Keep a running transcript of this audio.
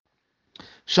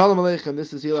Shalom Aleichem,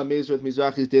 this is Hila Mezer with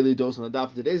Mizrachi's Daily Dose on the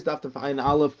Daf. Today's Daf Ayin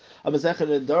Aleph of Masechet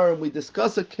Nedarim. We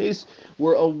discuss a case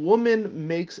where a woman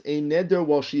makes a neder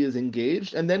while she is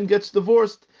engaged and then gets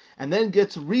divorced and then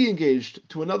gets re-engaged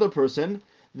to another person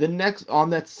the next on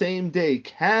that same day.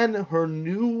 Can her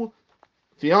new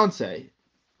fiance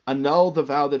annul the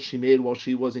vow that she made while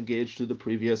she was engaged to the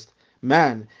previous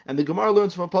man? And the Gemara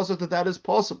learns from a pasuk that that is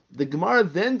possible. The Gemara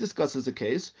then discusses a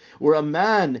case where a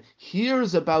man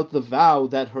hears about the vow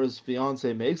that his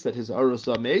fiance makes, that his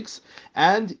arusa makes,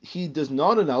 and he does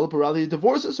not annul it, but rather he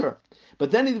divorces her. But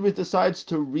then he decides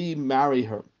to remarry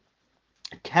her.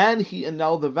 Can he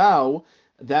annul the vow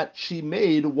that she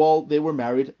made while they were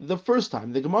married the first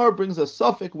time? The Gemara brings a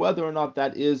suffix whether or not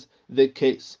that is the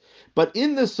case. But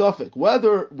in the suffix,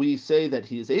 whether we say that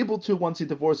he is able to once he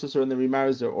divorces her and then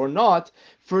remarries her or not,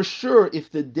 for sure, if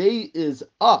the day is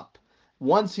up,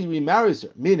 once he remarries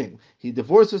her, meaning he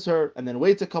divorces her and then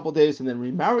waits a couple days and then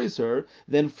remarries her,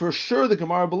 then for sure the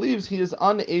Gemara believes he is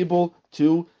unable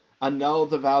to annul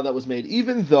the vow that was made,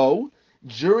 even though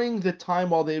during the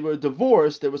time while they were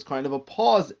divorced, there was kind of a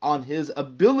pause on his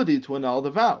ability to annul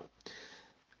the vow.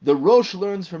 The Rosh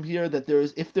learns from here that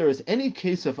if there is any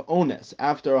case of onus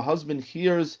after a husband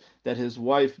hears that his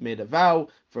wife made a vow,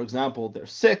 for example, they're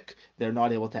sick, they're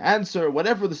not able to answer,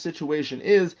 whatever the situation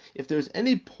is, if there's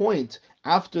any point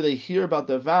after they hear about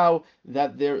the vow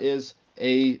that there is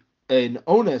an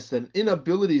onus, an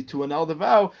inability to annul the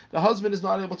vow, the husband is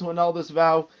not able to annul this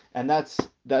vow, and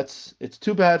it's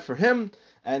too bad for him,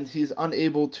 and he's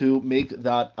unable to make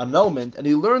that annulment. And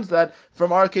he learns that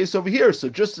from our case over here. So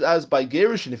just as by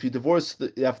Gerushin, if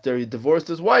he after he divorced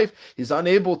his wife, he's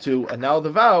unable to annul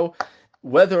the vow,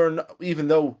 whether or not, even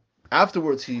though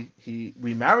afterwards he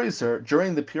remarries her,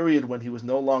 during the period when he was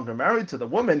no longer married to the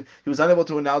woman, he was unable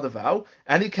to annul the vow,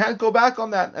 and he can't go back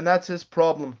on that, and that's his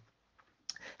problem.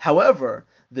 However,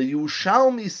 the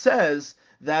Yerushalmi says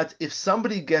that if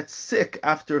somebody gets sick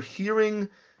after hearing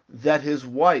that his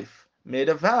wife made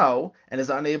a vow and is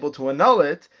unable to annul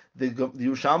it, the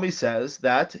Yerushalmi says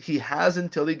that he has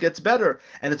until he gets better.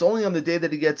 And it's only on the day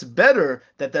that he gets better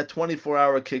that that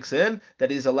 24-hour kicks in,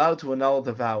 that he's allowed to annul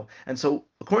the vow. And so,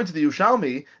 according to the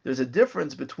Yerushalmi, there's a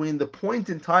difference between the point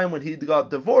in time when he got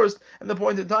divorced and the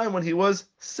point in time when he was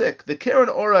sick. The Keren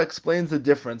Ora explains the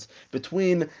difference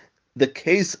between the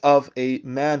case of a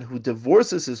man who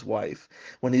divorces his wife.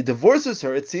 When he divorces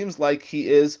her, it seems like he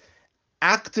is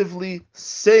actively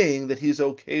saying that he's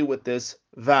okay with this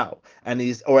vow,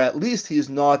 or at least he's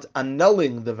not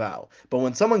annulling the vow. But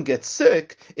when someone gets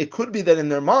sick, it could be that in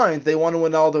their mind they want to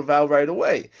annul the vow right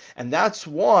away, and that's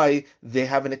why they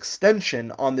have an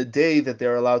extension on the day that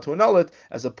they're allowed to annul it,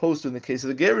 as opposed to in the case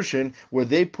of the Gerushin, where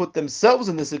they put themselves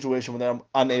in the situation where they're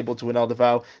unable to annul the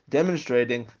vow,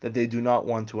 demonstrating that they do not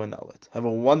want to annul it. Have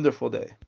a wonderful day.